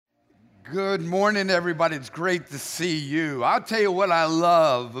Good morning, everybody. It's great to see you. I'll tell you what I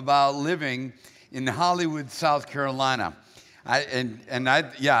love about living in Hollywood, South Carolina. The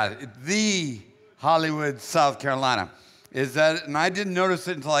Hollywood, South Carolina, is that, and I didn't notice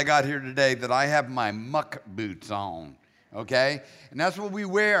it until I got here today, that I have my muck boots on, okay? And that's what we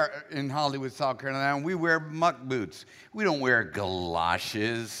wear in Hollywood, South Carolina. We wear muck boots. We don't wear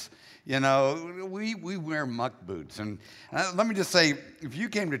galoshes. You know, we wear muck boots. And let me just say, if you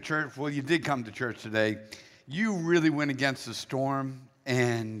came to church, well, you did come to church today, you really went against the storm,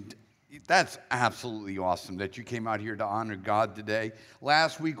 and that's absolutely awesome that you came out here to honor God today.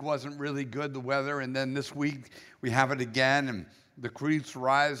 Last week wasn't really good, the weather, and then this week we have it again, and the creek's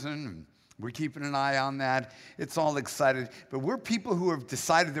rising, and we're keeping an eye on that. It's all excited. But we're people who have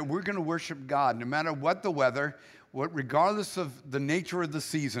decided that we're going to worship God no matter what the weather, regardless of the nature of the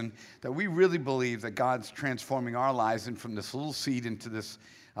season, that we really believe that God's transforming our lives and from this little seed into this,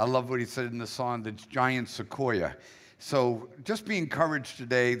 I love what he said in the song, the giant sequoia. So just be encouraged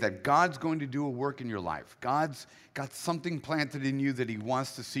today that God's going to do a work in your life. God's got something planted in you that he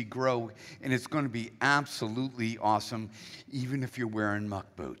wants to see grow, and it's going to be absolutely awesome, even if you're wearing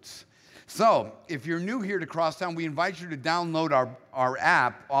muck boots. So if you're new here to Crosstown, we invite you to download our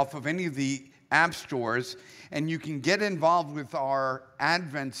app off of any of the app stores, and you can get involved with our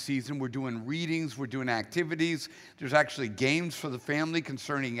Advent season. We're doing readings, we're doing activities. There's actually games for the family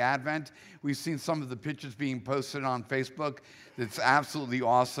concerning Advent. We've seen some of the pictures being posted on Facebook. It's absolutely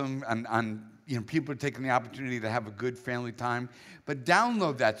awesome, and people are taking the opportunity to have a good family time. But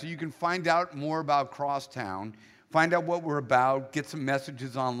download that so you can find out more about Crosstown, find out what we're about, get some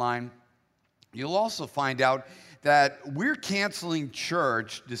messages online. You'll also find out that we're canceling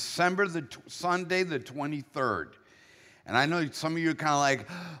church Sunday the 23rd. And I know some of you are kind of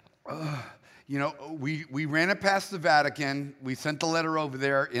like, we ran it past the Vatican. We sent the letter over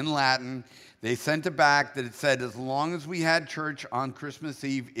there in Latin. They sent it back that it said as long as we had church on Christmas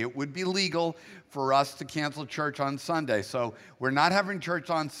Eve, it would be legal for us to cancel church on Sunday. So we're not having church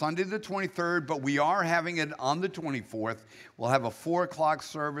on Sunday the 23rd, but we are having it on the 24th. We'll have a 4 o'clock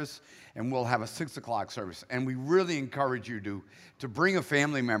service, and we'll have a 6 o'clock service. And we really encourage you to bring a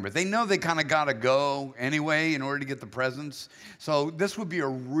family member. They know they kind of got to go anyway in order to get the presents. So this would be a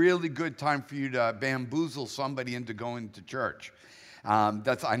really good time for you to bamboozle somebody into going to church. I know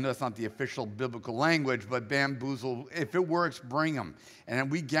that's not the official biblical language, but bamboozle, if it works, bring them.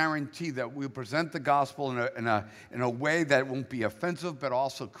 And we guarantee that we'll present the gospel in a way that won't be offensive, but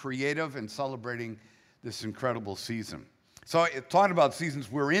also creative and celebrating this incredible season. So talking about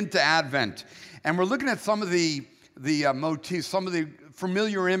seasons, we're into Advent, and we're looking at some of the motifs, some of the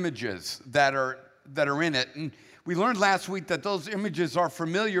familiar images that are in it. And we learned last week that those images are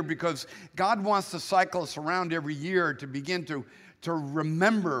familiar because God wants to cycle us around every year to begin to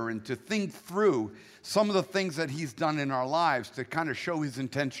remember and to think through some of the things that he's done in our lives to kind of show his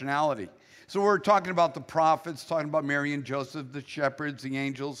intentionality. So we're talking about the prophets, talking about Mary and Joseph, the shepherds, the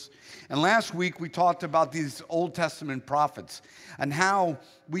angels. And last week we talked about these Old Testament prophets and how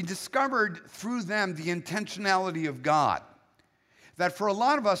we discovered through them the intentionality of God. That for a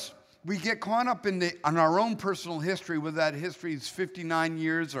lot of us, we get caught up in our own personal history, whether that history is 59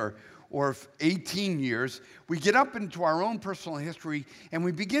 years or 18 years. We get up into our own personal history and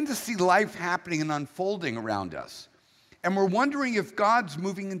we begin to see life happening and unfolding around us. And we're wondering if God's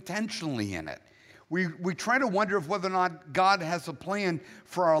moving intentionally in it. We try to wonder if whether or not God has a plan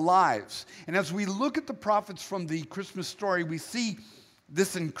for our lives. And as we look at the prophets from the Christmas story, we see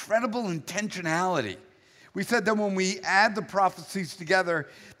this incredible intentionality. We said that when we add the prophecies together,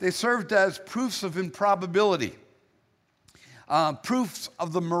 they served as proofs of improbability, proofs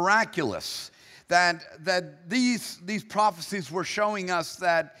of the miraculous. That these prophecies were showing us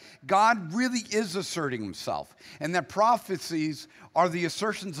that God really is asserting himself, and that prophecies are the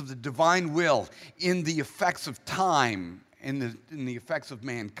assertions of the divine will in the effects of time, in the effects of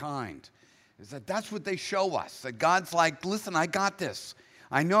mankind. That's what they show us, that God's like, listen, I got this.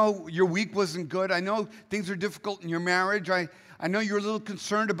 I know your week wasn't good. I know things are difficult in your marriage. I know you're a little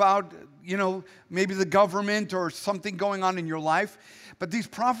concerned about, maybe the government or something going on in your life. But these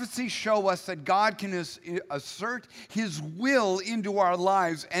prophecies show us that God can assert his will into our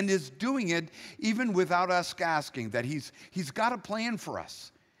lives and is doing it even without us asking, that he's got a plan for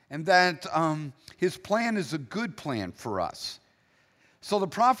us and that his plan is a good plan for us. So the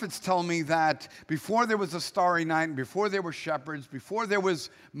prophets tell me that before there was a starry night, and before there were shepherds, before there was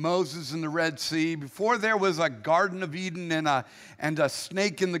Moses in the Red Sea, before there was a Garden of Eden and a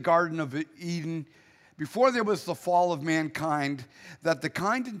snake in the Garden of Eden, before there was the fall of mankind, that the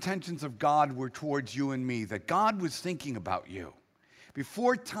kind intentions of God were towards you and me, that God was thinking about you.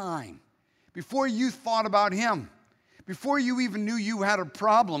 Before time, Before you thought about him, before you even knew you had a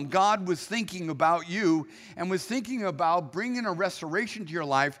problem, God was thinking about you and was thinking about bringing a restoration to your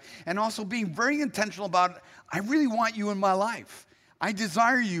life and also being very intentional about, I really want you in my life. I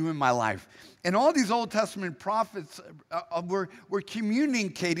desire you in my life. And all these Old Testament prophets were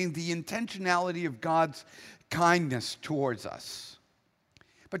communicating the intentionality of God's kindness towards us.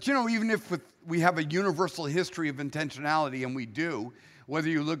 But you know, even if we have a universal history of intentionality, and we do, whether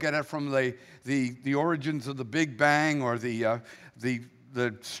you look at it from the origins of the Big Bang or the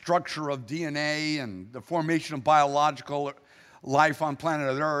structure of DNA and the formation of biological life on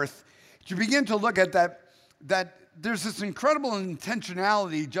planet Earth, you begin to look at that there's this incredible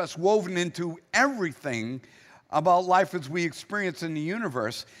intentionality just woven into everything about life as we experience in the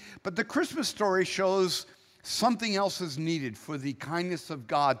universe. But the Christmas story shows something else is needed for the kindness of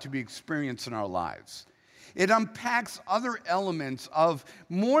God to be experienced in our lives. It unpacks other elements of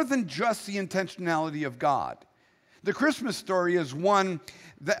more than just the intentionality of God. The Christmas story is one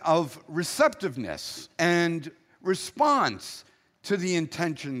of receptiveness and response to the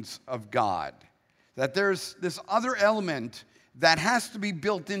intentions of God. That there's this other element that has to be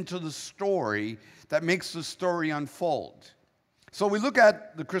built into the story that makes the story unfold. So we look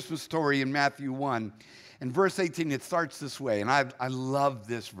at the Christmas story in Matthew 1. In verse 18, it starts this way. And I love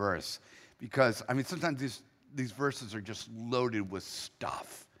this verse because, I mean, sometimes these verses are just loaded with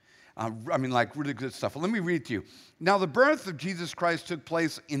stuff. Like really good stuff. Well, let me read it to you. Now, the birth of Jesus Christ took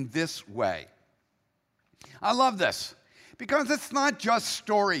place in this way. I love this. Because it's not just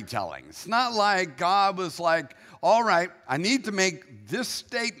storytelling. It's not like God was like, all right, I need to make this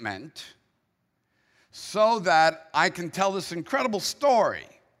statement so that I can tell this incredible story.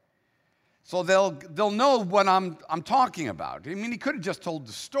 So they'll know what I'm talking about. I mean, he could have just told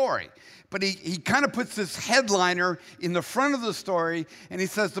the story. But he kind of puts this headliner in the front of the story, and he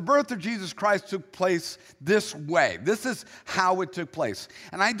says, the birth of Jesus Christ took place this way. This is how it took place.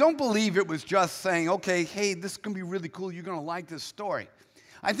 And I don't believe it was just saying, okay, hey, this is going to be really cool. You're going to like this story.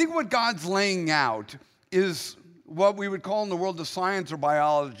 I think what God's laying out is what we would call in the world of science or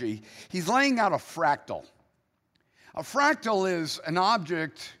biology. He's laying out a fractal. A fractal is an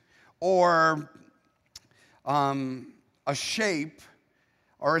object or a shape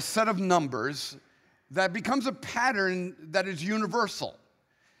or a set of numbers that becomes a pattern that is universal.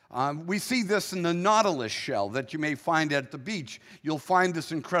 We see this in the nautilus shell that you may find at the beach. You'll find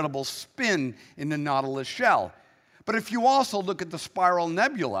this incredible spin in the nautilus shell. But if you also look at the spiral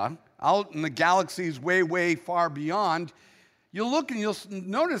nebula out in the galaxies way, way far beyond, you'll look and you'll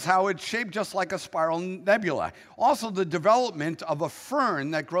notice how it's shaped just like a spiral nebula. Also, the development of a fern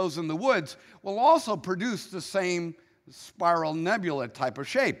that grows in the woods will also produce the same spiral nebula type of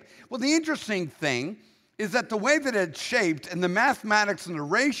shape. Well, the interesting thing is that the way that it's shaped and the mathematics and the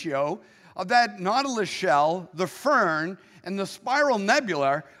ratio of that nautilus shell, the fern, and the spiral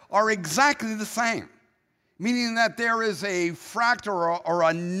nebula are exactly the same. Meaning that there is a fractal or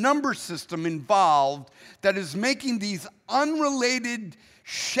a number system involved that is making these unrelated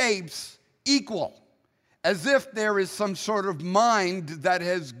shapes equal, as if there is some sort of mind that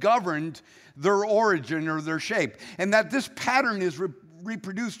has governed their origin or their shape, and that this pattern is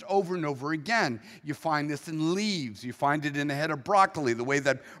reproduced over and over again. You find this in leaves. You find it in the head of broccoli, the way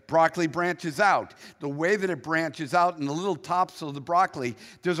that broccoli branches out. The way that it branches out in the little tops of the broccoli,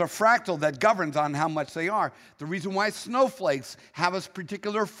 there's a fractal that governs on how much they are. The reason why snowflakes have a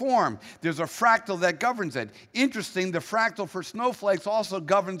particular form, there's a fractal that governs it. Interesting, the fractal for snowflakes also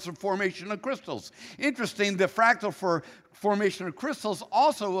governs the formation of crystals. Interesting, the fractal for formation of crystals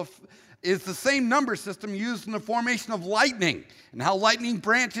also is the same number system used in the formation of lightning and how lightning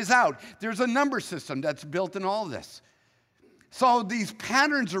branches out. There's a number system that's built in all of this. So these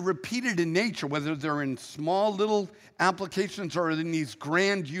patterns are repeated in nature, whether they're in small little applications or in these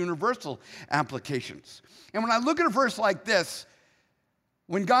grand universal applications. And when I look at a verse like this,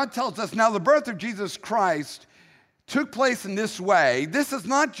 when God tells us, now the birth of Jesus Christ took place in this way, this is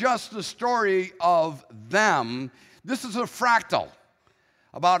not just the story of them, this is a fractal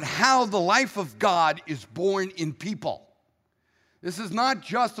about how the life of God is born in people. This is not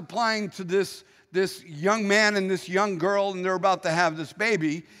just applying to this young man and this young girl, and they're about to have this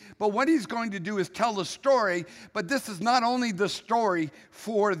baby, but what he's going to do is tell the story, but this is not only the story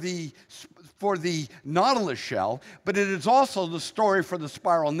for the nautilus shell, but it is also the story for the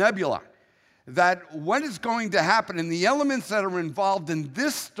spiral nebula. That what is going to happen and the elements that are involved in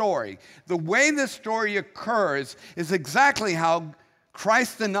this story, the way this story occurs is exactly how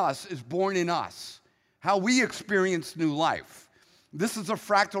Christ in us is born in us, how we experience new life. This is a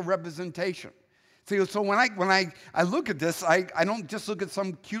fractal representation. It's See, so when I look at this, I don't just look at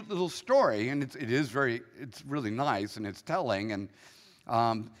some cute little story, and it's really nice and it's telling, and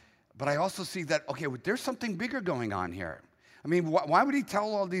but I also see that, okay, there's something bigger going on here. I mean, why would he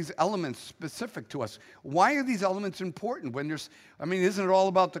tell all these elements specific to us? Why are these elements important when isn't it all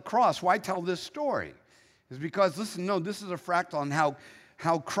about the cross? Why tell this story? It's because, listen, no, this is a fractal on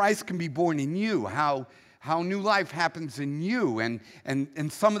how Christ can be born in you, how new life happens in you, and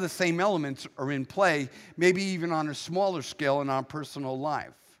some of the same elements are in play, maybe even on a smaller scale in our personal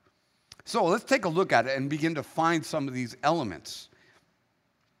life. So let's take a look at it and begin to find some of these elements.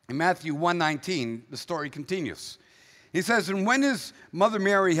 In Matthew 1:19, the story continues. He says, and when his mother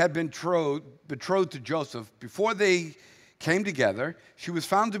Mary had been betrothed to Joseph, before they came together, she was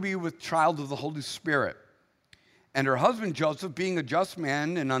found to be with child of the Holy Spirit. And her husband Joseph, being a just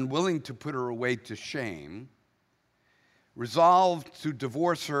man and unwilling to put her away to shame, resolved to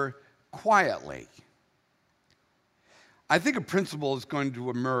divorce her quietly. I think a principle is going to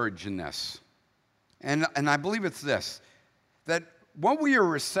emerge in this. And I believe it's this, that what we are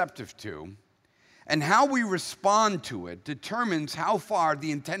receptive to and how we respond to it determines how far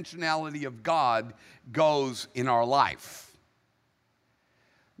the intentionality of God goes in our life.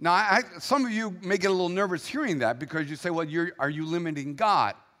 Now, some of you may get a little nervous hearing that because you say, well, are you limiting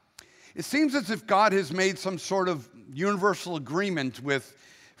God? It seems as if God has made some sort of universal agreement with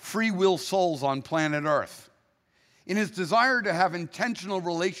free will souls on planet Earth. In his desire to have intentional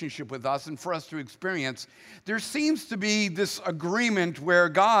relationship with us and for us to experience, there seems to be this agreement where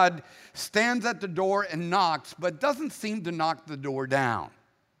God stands at the door and knocks, but doesn't seem to knock the door down.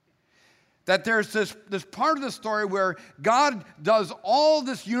 That there's this part of the story where God does all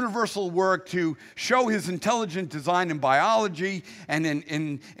this universal work to show his intelligent design in biology and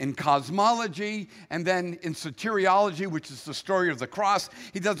in cosmology and then in soteriology, which is the story of the cross.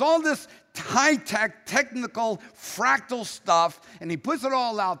 He does all this high-tech, technical, fractal stuff, and he puts it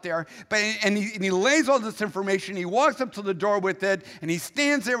all out there, and he lays all this information. He walks up to the door with it, and he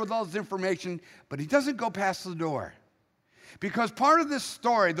stands there with all this information, but he doesn't go past the door. Because part of this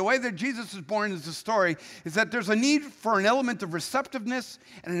story, the way that Jesus is born is the story, is that there's a need for an element of receptiveness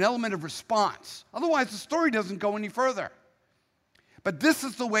and an element of response. Otherwise, the story doesn't go any further. But this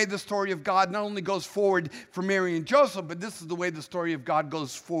is the way the story of God not only goes forward for Mary and Joseph, but this is the way the story of God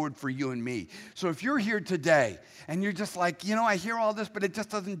goes forward for you and me. So if you're here today and you're just like, I hear all this, but it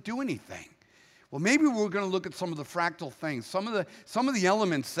just doesn't do anything. Well, maybe we're going to look at some of the fractal things, some of the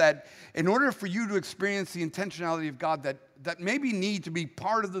elements that, in order for you to experience the intentionality of God, that maybe need to be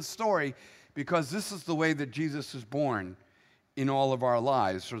part of the story, because this is the way that Jesus is born in all of our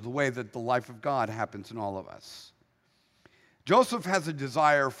lives, or the way that the life of God happens in all of us. Joseph has a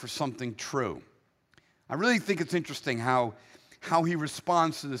desire for something true. I really think it's interesting how he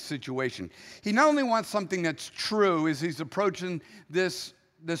responds to this situation. He not only wants something that's true as he's approaching this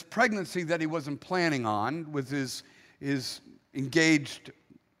pregnancy that he wasn't planning on with his engaged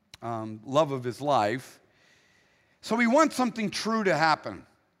love of his life. So he wants something true to happen.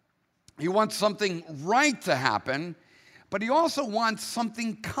 He wants something right to happen, but he also wants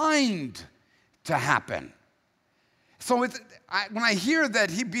something kind to happen. So when I hear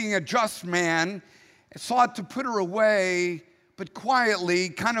that he, being a just man, sought to put her away, but quietly,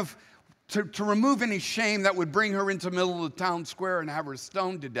 kind of to remove any shame that would bring her into the middle of the town square and have her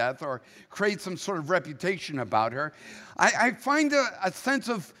stoned to death or create some sort of reputation about her, I find a sense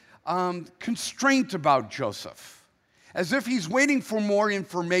of constraint about Joseph, as if he's waiting for more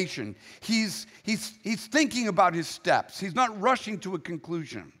information. He's thinking about his steps. He's not rushing to a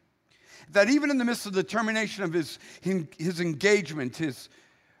conclusion. That even in the midst of the termination of his engagement, his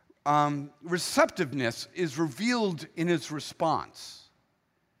receptiveness is revealed in his response.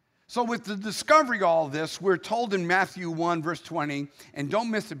 So with the discovery of all this, we're told in Matthew 1, verse 20, and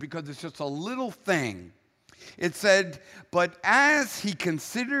don't miss it because it's just a little thing. It said, but as he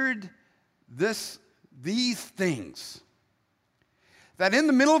considered these things, that in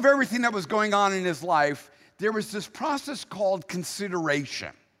the middle of everything that was going on in his life, there was this process called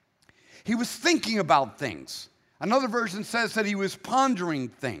consideration. He was thinking about things. Another version says that he was pondering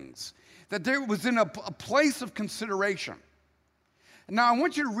things, that there was in a place of consideration. Now, I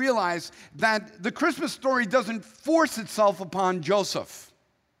want you to realize that the Christmas story doesn't force itself upon Joseph.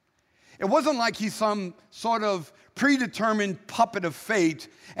 It wasn't like he's some sort of predetermined puppet of fate,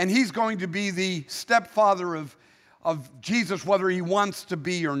 and he's going to be the stepfather of Jesus, whether he wants to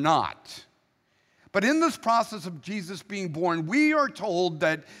be or not. But in this process of Jesus being born, we are told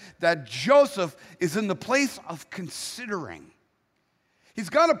that Joseph is in the place of considering. He's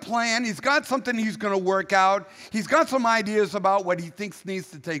got a plan. He's got something he's going to work out. He's got some ideas about what he thinks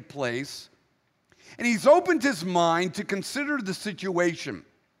needs to take place. And he's opened his mind to consider the situation.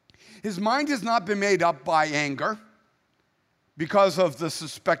 His mind has not been made up by anger because of the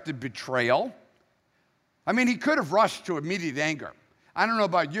suspected betrayal. I mean, he could have rushed to immediate anger. I don't know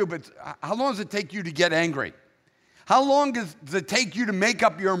about you, but how long does it take you to get angry? How long does it take you to make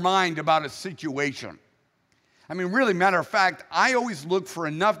up your mind about a situation? I mean, really, matter of fact, I always look for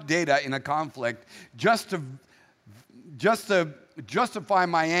enough data in a conflict just to justify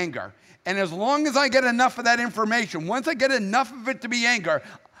my anger. And as long as I get enough of that information, once I get enough of it to be anger,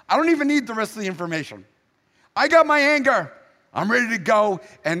 I don't even need the rest of the information. I got my anger. I'm ready to go,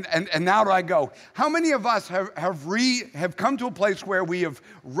 and now do I go. How many of us have come to a place where we have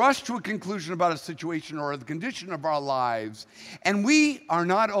rushed to a conclusion about a situation or the condition of our lives, and we are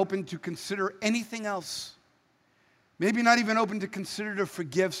not open to consider anything else? Maybe not even open to consider to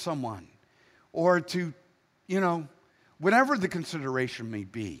forgive someone or to, whatever the consideration may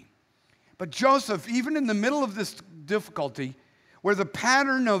be. But Joseph, even in the middle of this difficulty, where the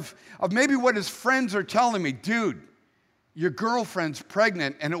pattern of maybe what his friends are telling me, dude, your girlfriend's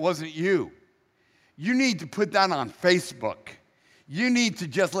pregnant and it wasn't you. You need to put that on Facebook. You need to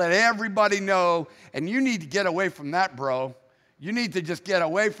just let everybody know, and you need to get away from that, bro. You need to just get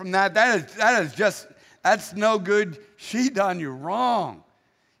away from that. That's no good. She done you wrong.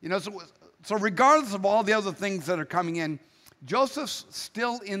 So regardless of all the other things that are coming in, Joseph's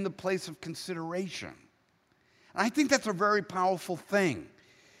still in the place of consideration. And I think that's a very powerful thing.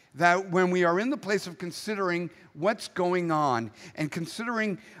 That when we are in the place of considering what's going on and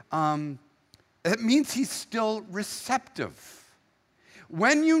considering, it means he's still receptive.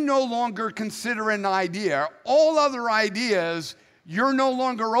 When you no longer consider an idea, all other ideas you're no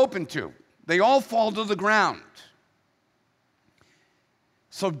longer open to. They all fall to the ground.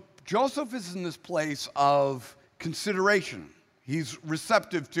 So Joseph is in this place of consideration. He's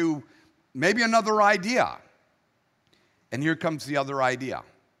receptive to maybe another idea. And here comes the other idea.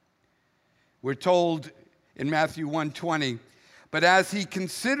 We're told in Matthew 1:20, but as he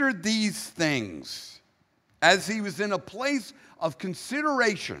considered these things, as he was in a place of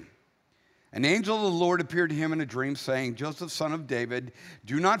consideration, an angel of the Lord appeared to him in a dream, saying, Joseph, son of David,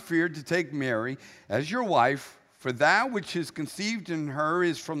 do not fear to take Mary as your wife, for that which is conceived in her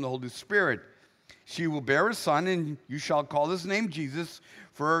is from the Holy Spirit. She will bear a son, and you shall call his name Jesus,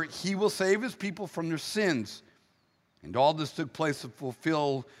 for he will save his people from their sins. And all this took place to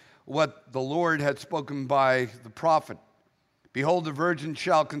fulfill what the Lord had spoken by the prophet. Behold, the virgin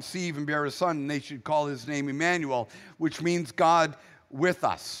shall conceive and bear a son, and they should call his name Emmanuel, which means God with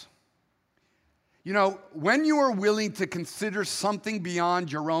us. When you are willing to consider something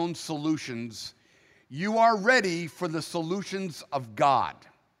beyond your own solutions, you are ready for the solutions of God.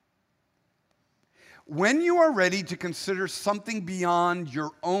 When you are ready to consider something beyond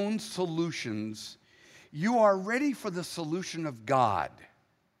your own solutions, you are ready for the solution of God.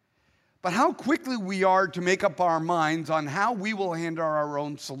 But how quickly we are to make up our minds on how we will handle our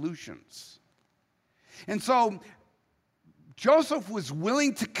own solutions. And so Joseph was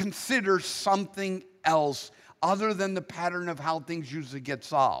willing to consider something else other than the pattern of how things usually get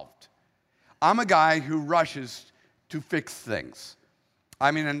solved. I'm a guy who rushes to fix things.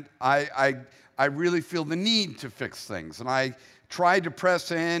 And I really feel the need to fix things. And I try to press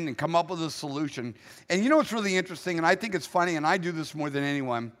in and come up with a solution. And what's really interesting, and I think it's funny, and I do this more than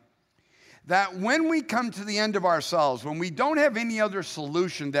anyone, that when we come to the end of ourselves, when we don't have any other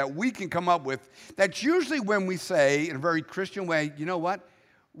solution that we can come up with, that's usually when we say, in a very Christian way, you know what?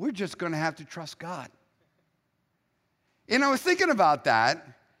 We're just going to have to trust God. I was thinking about that.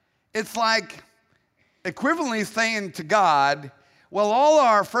 It's like equivalently saying to God, well, all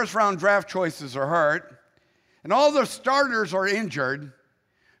our first-round draft choices are hurt, and all the starters are injured,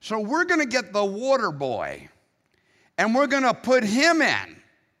 so we're going to get the water boy, and we're going to put him in.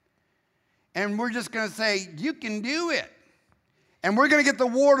 And we're just going to say, you can do it. And we're going to get the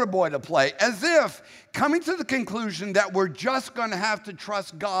water boy to play, as if coming to the conclusion that we're just going to have to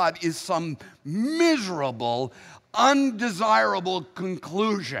trust God is some miserable, undesirable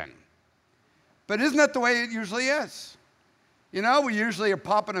conclusion. But isn't that the way it usually is? We usually are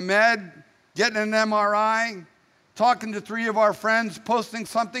popping a med, getting an MRI, talking to 3 of our friends, posting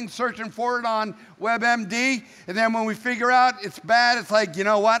something, searching for it on WebMD, and then when we figure out it's bad, it's like, you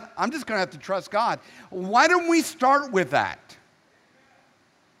know what? I'm just going to have to trust God. Why don't we start with that?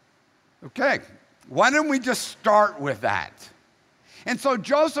 Okay, why don't we just start with that? And so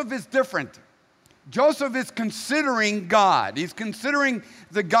Joseph is different. Joseph is considering God. He's considering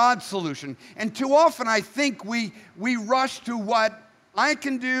the God solution. And too often I think we rush to what I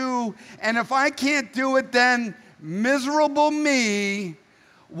can do, and if I can't do it, then miserable me.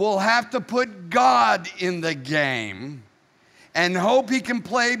 will have to put God in the game and hope he can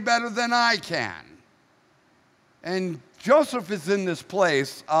play better than I can. And Joseph is in this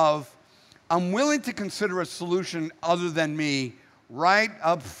place of, I'm willing to consider a solution other than me right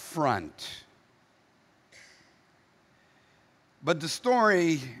up front. But the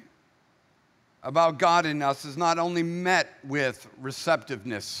story about God in us is not only met with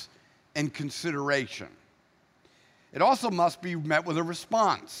receptiveness and consideration. It also must be met with a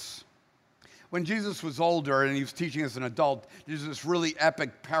response. When Jesus was older and he was teaching as an adult, there's this really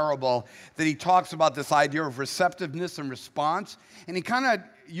epic parable that he talks about this idea of receptiveness and response. And he kind of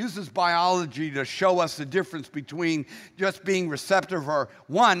uses biology to show us the difference between just being receptive or,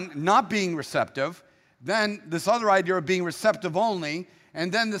 one, not being receptive, then this other idea of being receptive only, and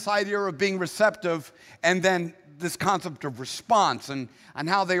then this idea of being receptive, and then this concept of response and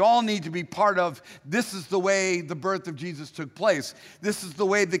how they all need to be part of, this is the way the birth of Jesus took place. This is the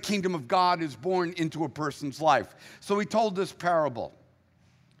way the kingdom of God is born into a person's life. So he told this parable.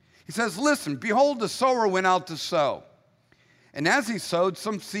 He says, listen, behold, the sower went out to sow. And as he sowed,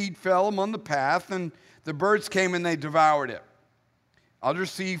 some seed fell among the path, and the birds came and they devoured it. Other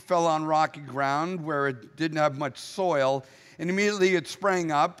seed fell on rocky ground where it didn't have much soil, and immediately it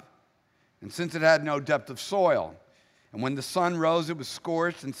sprang up, and since it had no depth of soil. And when the sun rose, it was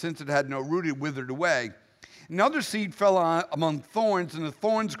scorched, and since it had no root, it withered away. Another seed fell among thorns, and the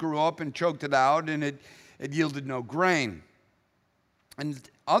thorns grew up and choked it out, and it yielded no grain. And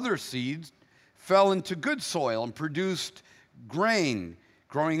other seeds fell into good soil and produced grain,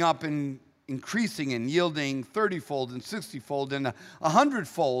 growing up and increasing and yielding 30-fold and 60-fold and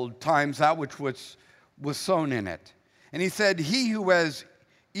 100-fold times that which was sown in it. And he said, he who has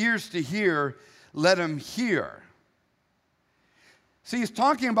ears to hear, let him hear. See, he's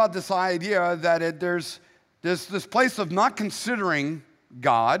talking about this idea that there's this place of not considering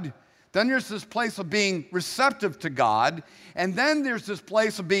God, then there's this place of being receptive to God, and then there's this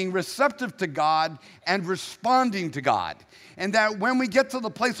place of being receptive to God and responding to God. And that when we get to the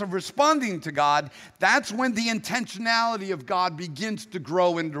place of responding to God, that's when the intentionality of God begins to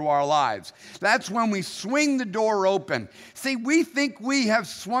grow into our lives. That's when we swing the door open. See, we think we have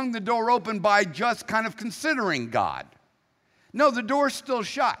swung the door open by just kind of considering God. No, the door's still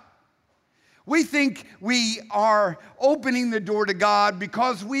shut. We think we are opening the door to God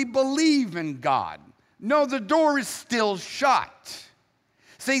because we believe in God. No, the door is still shut.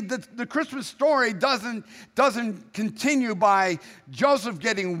 See, the Christmas story doesn't continue by Joseph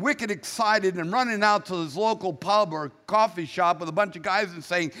getting wicked excited and running out to his local pub or coffee shop with a bunch of guys and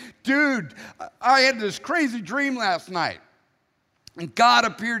saying, dude, I had this crazy dream last night. And God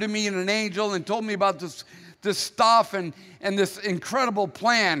appeared to me in an angel and told me about this stuff and this incredible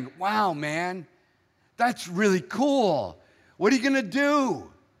plan. Wow, man, that's really cool. What are you going to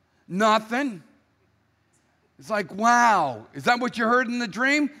do? Nothing. It's like, wow, is that what you heard in the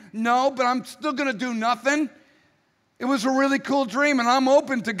dream? No, but I'm still going to do nothing. It was a really cool dream, and I'm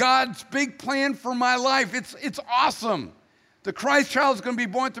open to God's big plan for my life. It's awesome. The Christ child is going to be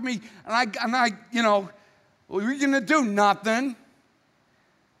born to me, and I what are you going to do? Nothing.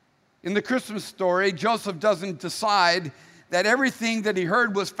 In the Christmas story, Joseph doesn't decide that everything that he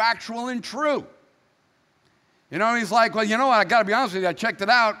heard was factual and true. You know, he's like, well, you know what, I got to be honest with you, I checked it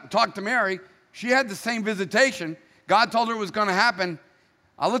out, talked to Mary. She had the same visitation. God told her it was going to happen.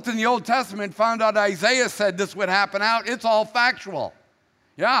 I looked in the Old Testament, found out Isaiah said this would happen out. It's all factual.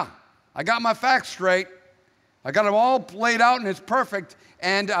 Yeah, I got my facts straight. I got them all laid out, and it's perfect.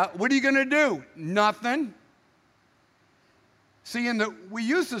 And what are you going to do? Nothing. See, we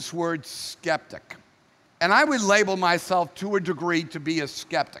use this word skeptic. And I would label myself to a degree to be a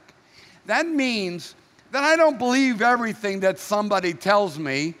skeptic. That means that I don't believe everything that somebody tells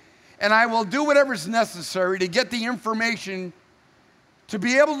me, and I will do whatever's necessary to get the information to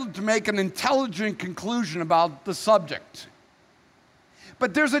be able to make an intelligent conclusion about the subject.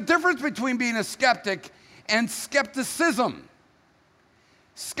 But there's a difference between being a skeptic and skepticism.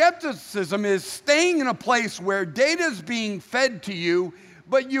 Skepticism is staying in a place where data is being fed to you,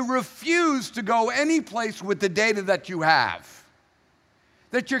 but you refuse to go any place with the data that you have.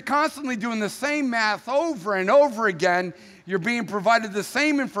 That you're constantly doing the same math over and over again. You're being provided the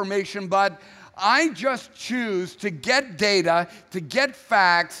same information, but I just choose to get data, to get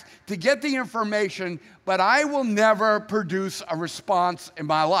facts, to get the information, but I will never produce a response in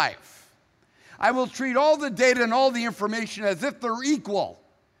my life. I will treat all the data and all the information as if they're equal,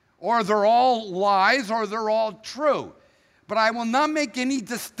 or they're all lies, or they're all true. But I will not make any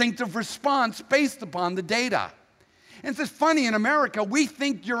distinctive response based upon the data. And it's funny, in America, we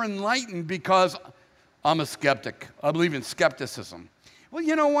think you're enlightened because I'm a skeptic. I believe in skepticism. Well,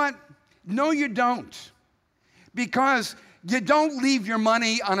 you know what? No, you don't. Because you don't leave your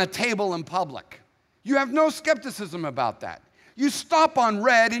money on a table in public. You have no skepticism about that. You stop on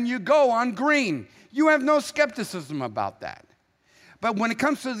red and you go on green. You have no skepticism about that. But when it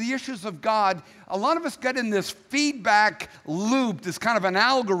comes to the issues of God, a lot of us get in this feedback loop, this kind of an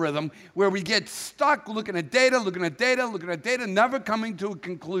algorithm where we get stuck looking at data, never coming to a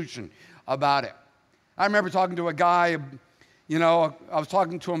conclusion about it. I remember talking to a guy, I was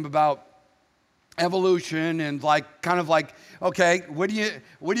talking to him about evolution and okay,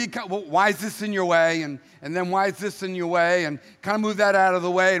 why is this in your way? And then why is this in your way? And kind of move that out of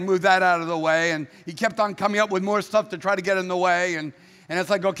the way and move that out of the way. And he kept on coming up with more stuff to try to get in the way. And it's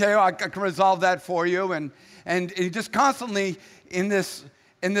like, okay, I can resolve that for you. And he just constantly in this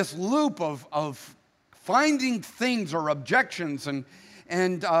loop of finding things or objections. And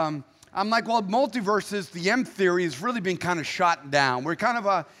I'm like, well, multiverses, the M theory has really been kind of shot down.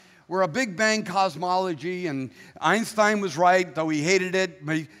 We're a Big Bang cosmology, and Einstein was right, though he hated it.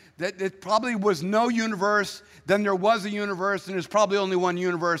 But it probably was no universe, then there was a universe, and there's probably only one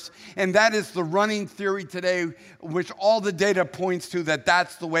universe. And that is the running theory today, which all the data points to that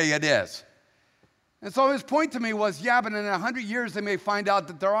that's the way it is. And so his point to me was, yeah, but in 100 years, they may find out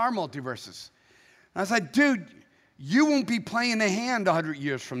that there are multiverses. And I said, dude, you won't be playing the hand 100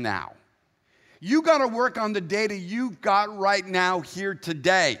 years from now. You got to work on the data you've got right now here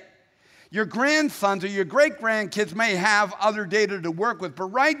today. Your grandsons or your great-grandkids may have other data to work with, but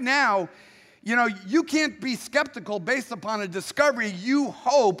right now, you can't be skeptical based upon a discovery you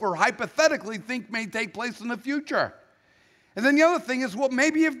hope or hypothetically think may take place in the future. And then the other thing is, well,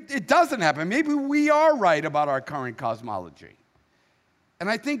 maybe if it doesn't happen, maybe we are right about our current cosmology. And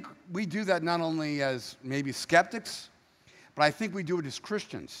I think we do that not only as maybe skeptics, but I think we do it as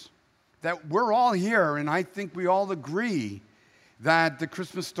Christians. That we're all here, and I think we all agree that the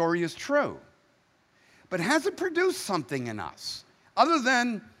Christmas story is true. But has it produced something in us other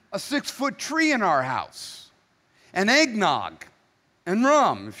than a 6-foot tree in our house, and eggnog, and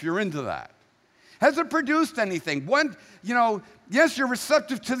rum, if you're into that? Has it produced anything? Yes, you're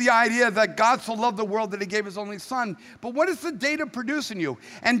receptive to the idea that God so loved the world that he gave his only son, but what is the data producing you?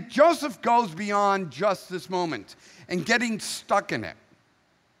 And Joseph goes beyond just this moment and getting stuck in it.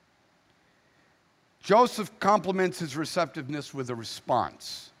 Joseph complements his receptiveness with a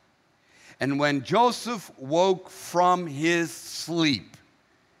response. And when Joseph woke from his sleep,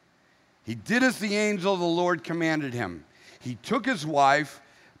 he did as the angel of the Lord commanded him. He took his wife,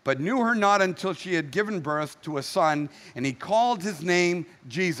 but knew her not until she had given birth to a son, and he called his name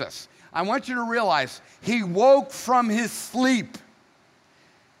Jesus. I want you to realize, he woke from his sleep.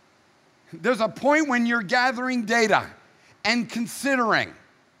 There's a point when you're gathering data and considering.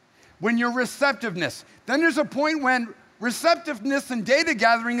 When your receptiveness, then there's a point when receptiveness and data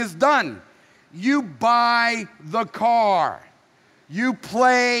gathering is done. You buy the car. You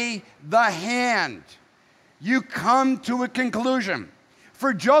play the hand. You come to a conclusion.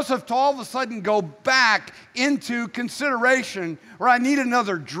 For Joseph to all of a sudden go back into consideration, or I need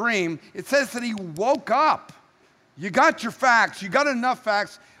another dream, it says that he woke up. You got your facts. You got enough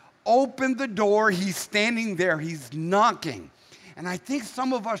facts. Open the door. He's standing there. He's knocking. And I think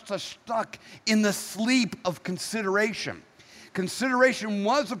some of us are stuck in the sleep of consideration. Consideration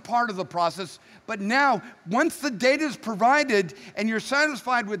was a part of the process, but now, once the data is provided and you're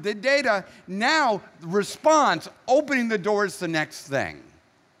satisfied with the data, now the response, opening the door, is the next thing.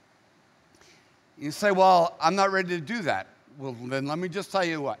 You say, well, I'm not ready to do that. Well, then let me just tell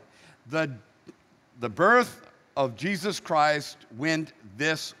you what. The birth of Jesus Christ went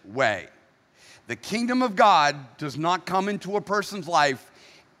this way. The kingdom of God does not come into a person's life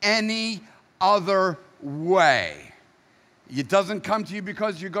any other way. It doesn't come to you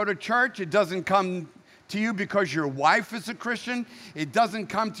because you go to church. It doesn't come to you because your wife is a Christian. It doesn't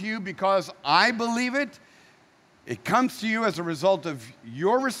come to you because I believe it. It comes to you as a result of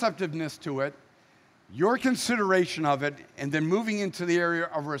your receptiveness to it, your consideration of it, and then moving into the area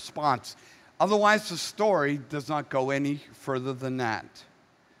of response. Otherwise, the story does not go any further than that.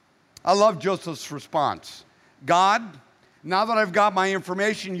 I love Joseph's response. God, now that I've got my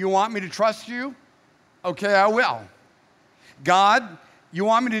information, you want me to trust you? Okay, I will. God, you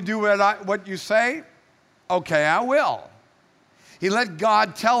want me to do what you say? Okay, I will. He let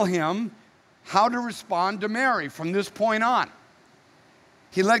God tell him how to respond to Mary from this point on.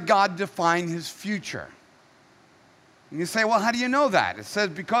 He let God define his future. And you say, well, how do you know that? It says,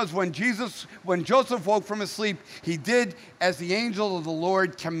 because when Joseph woke from his sleep, he did as the angel of the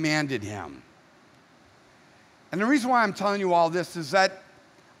Lord commanded him. And the reason why I'm telling you all this is that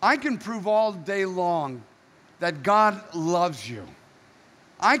I can prove all day long that God loves you.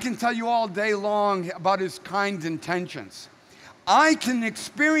 I can tell you all day long about his kind intentions. I can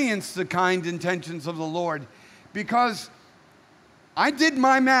experience the kind intentions of the Lord because I did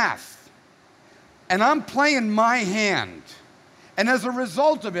my math and I'm playing my hand. And as a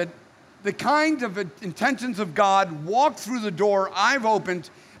result of it, the kind of intentions of God walk through the door I've opened.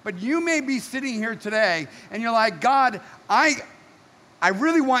 But you may be sitting here today and you're like, God, I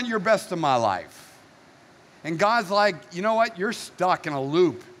really want your best in my life. And God's like, you know what? You're stuck in a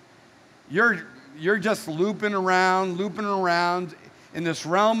loop. You're just looping around in this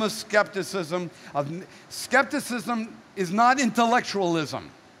realm of skepticism. Skepticism is not intellectualism.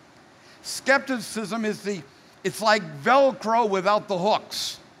 Skepticism it's like Velcro without the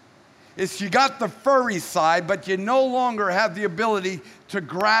hooks. You got the furry side, but you no longer have the ability to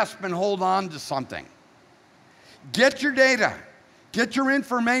grasp and hold on to something. Get your data. Get your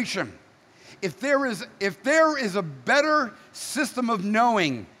information. If there is a better system of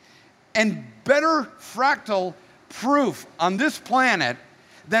knowing and better fractal proof on this planet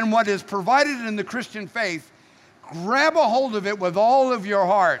than what is provided in the Christian faith, grab a hold of it with all of your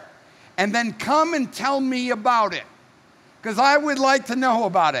heart and then come and tell me about it, because I would like to know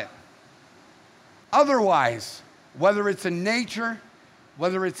about it. Otherwise, whether it's in nature,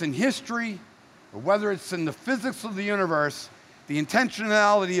 whether it's in history, or whether it's in the physics of the universe, the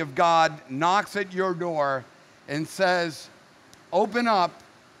intentionality of God knocks at your door and says, open up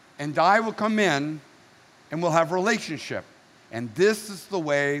and I will come in and we'll have relationship. And this is the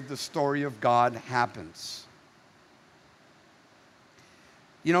way the story of God happens.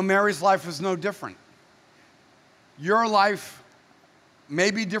 You know, Mary's life was no different. Your life may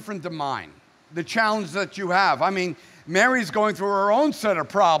be different than mine. The challenge that you have. I mean, Mary's going through her own set of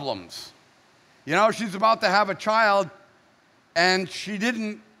problems. You know, she's about to have a child and she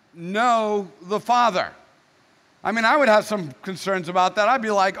didn't know the father. I mean, I would have some concerns about that. I'd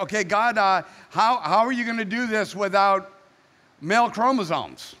be like, okay, God, how are you going to do this without male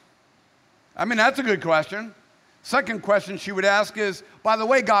chromosomes? I mean, that's a good question. Second question she would ask is, by the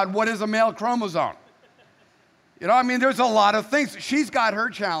way, God, what is a male chromosome? You know, I mean, there's a lot of things. She's got her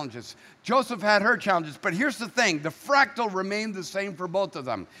challenges. Joseph had her challenges. But here's the thing. The fractal remained the same for both of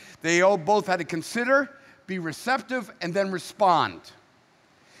them. They both had to consider, be receptive, and then respond.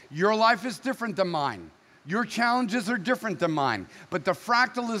 Your life is different than mine. Your challenges are different than mine. But the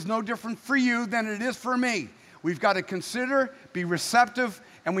fractal is no different for you than it is for me. We've got to consider, be receptive,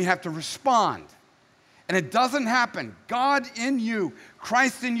 and we have to respond. And it doesn't happen. God in you,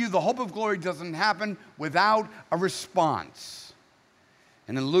 Christ in you, the hope of glory doesn't happen without a response.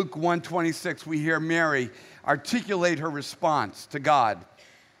 And in Luke 1:26, we hear Mary articulate her response to God.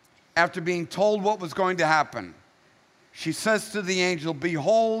 After being told what was going to happen, she says to the angel,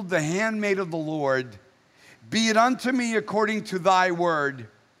 behold, the handmaid of the Lord, be it unto me according to thy word.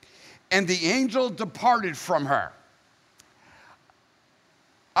 And the angel departed from her.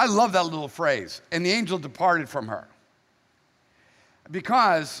 I love that little phrase, and the angel departed from her.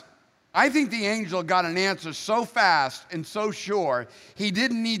 Because I think the angel got an answer so fast and so sure, he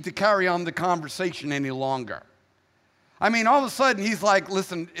didn't need to carry on the conversation any longer. I mean, all of a sudden, he's like,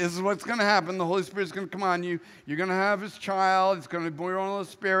 listen, this is what's going to happen. The Holy Spirit's going to come on you. You're going to have his child. It's going to be born of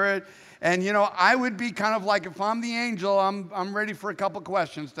the Spirit. And, you know, I would be kind of like, if I'm the angel, I'm ready for a couple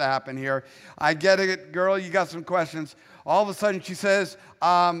questions to happen here. I get it, girl, you got some questions. All of a sudden, she says,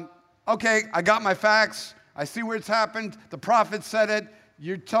 okay, I got my facts. I see where it's happened. The prophet said it.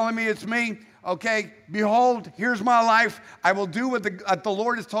 You're telling me it's me? Okay, behold, here's my life. I will do what the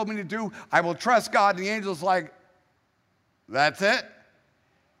Lord has told me to do. I will trust God. And the angel's like, that's it?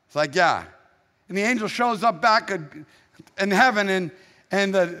 It's like, yeah. And the angel shows up back in heaven,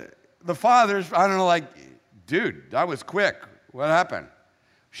 and the father's, I don't know, like, dude, that was quick. What happened?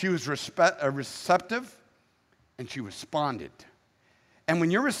 She was receptive, and she responded. And when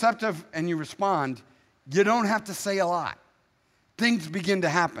you're receptive and you respond, you don't have to say a lot. Things begin to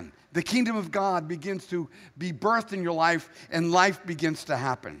happen. The kingdom of God begins to be birthed in your life, and life begins to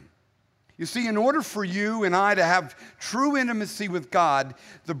happen. You see, in order for you and I to have true intimacy with God,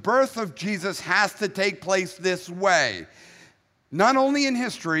 the birth of Jesus has to take place this way. Not only in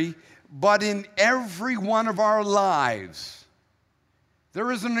history, but in every one of our lives.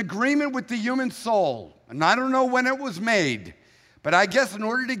 There is an agreement with the human soul, and I don't know when it was made, But I guess in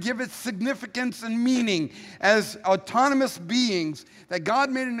order to give it significance and meaning as autonomous beings, that God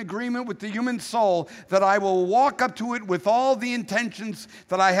made an agreement with the human soul that I will walk up to it with all the intentions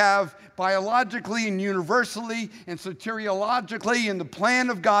that I have biologically and universally and soteriologically in the plan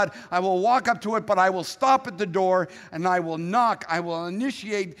of God. I will walk up to it, but I will stop at the door and I will knock. I will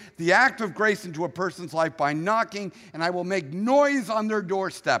initiate the act of grace into a person's life by knocking, and I will make noise on their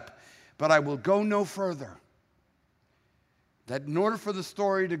doorstep, but I will go no further. That in order for the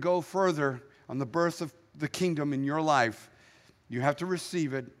story to go further on the birth of the kingdom in your life, you have to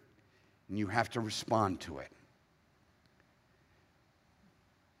receive it and you have to respond to it.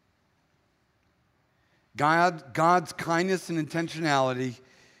 God's kindness and intentionality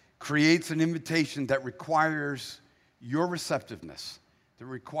creates an invitation that requires your receptiveness, that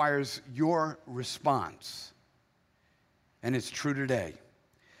requires your response. And it's true today.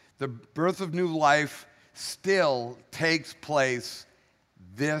 The birth of new life still takes place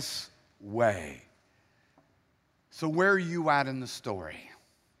this way. So where are you at in the story?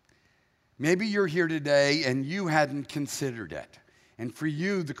 Maybe you're here today and you hadn't considered it. And for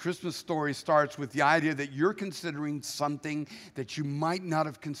you, the Christmas story starts with the idea that you're considering something that you might not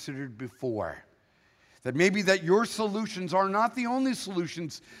have considered before. That maybe that your solutions are not the only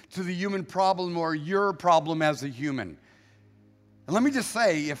solutions to the human problem or your problem as a human. And let me just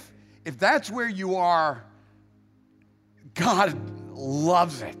say, if that's where you are, God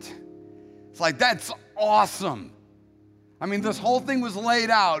loves it. It's like, that's awesome. I mean, this whole thing was laid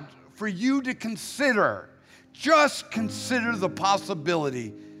out for you to consider. Just consider the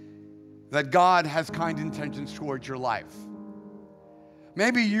possibility that God has kind intentions towards your life.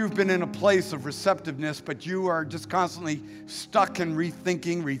 Maybe you've been in a place of receptiveness, but you are just constantly stuck in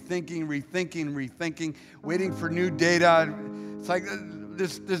rethinking, waiting for new data. It's like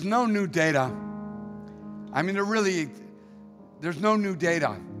there's no new data. I mean, there's no new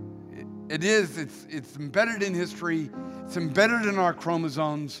data. It's embedded in history. It's embedded in our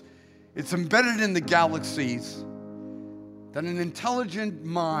chromosomes. It's embedded in the galaxies that an intelligent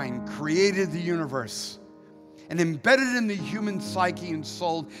mind created the universe and embedded in the human psyche and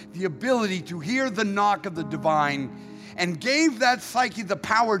soul the ability to hear the knock of the divine, and gave that psyche the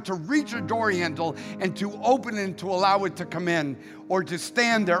power to reach a door handle and to open it and to allow it to come in, or to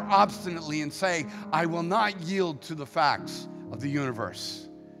stand there obstinately and say, I will not yield to the facts of the universe.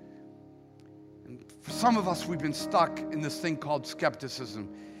 And for some of us, we've been stuck in this thing called skepticism,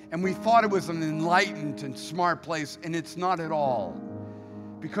 and we thought it was an enlightened and smart place, and it's not at all,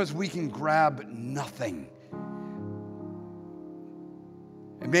 because we can grab nothing.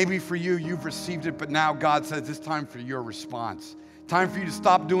 And maybe for you, you've received it, but now God says it's time for your response. Time for you to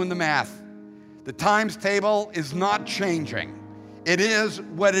stop doing the math. The times table is not changing. It is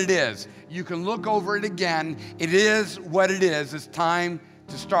what it is. You can look over it again. It is what it is. It's time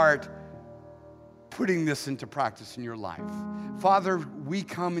to start putting this into practice in your life. Father, we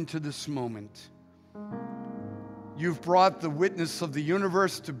come into this moment. You've brought the witness of the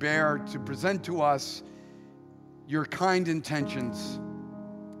universe to bear, to present to us your kind intentions.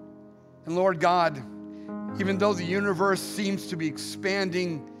 And Lord God, even though the universe seems to be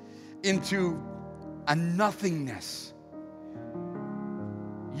expanding into a nothingness,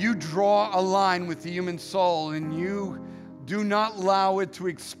 you draw a line with the human soul, and you do not allow it to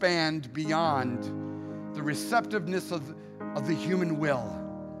expand beyond the receptiveness of the human will.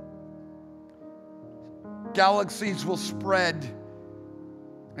 Galaxies will spread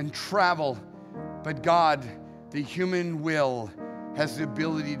and travel, but God, the human will, has the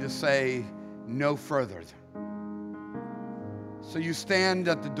ability to say no further. So you stand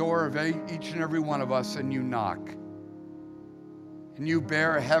at the door of each and every one of us and you knock. And you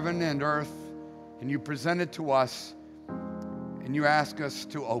bear heaven and earth and you present it to us and you ask us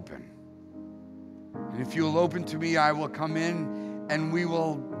to open. And if you'll open to me, I will come in and we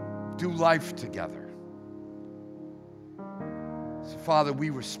will do life together. So Father, we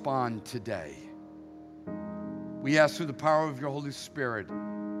respond today. We ask through the power of your Holy Spirit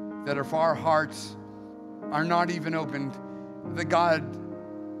that if our hearts are not even opened, that God,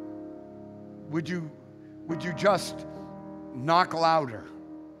 would you just knock louder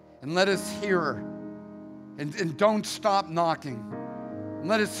and let us hear, and don't stop knocking. And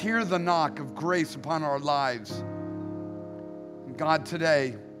let us hear the knock of grace upon our lives. And God,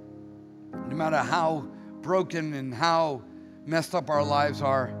 today, no matter how broken and how messed up our lives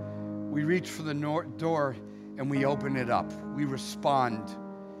are, we reach for the door and we open it up. We respond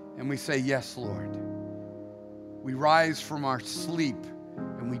and we say, yes, Lord. We rise from our sleep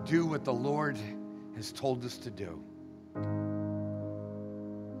and we do what the Lord has told us to do.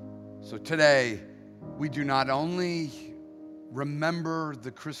 So today, we do not only remember the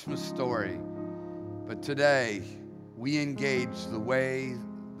Christmas story, but today we engage the way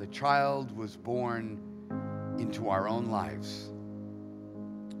the child was born into our own lives.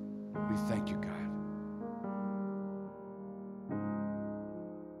 We thank you, God.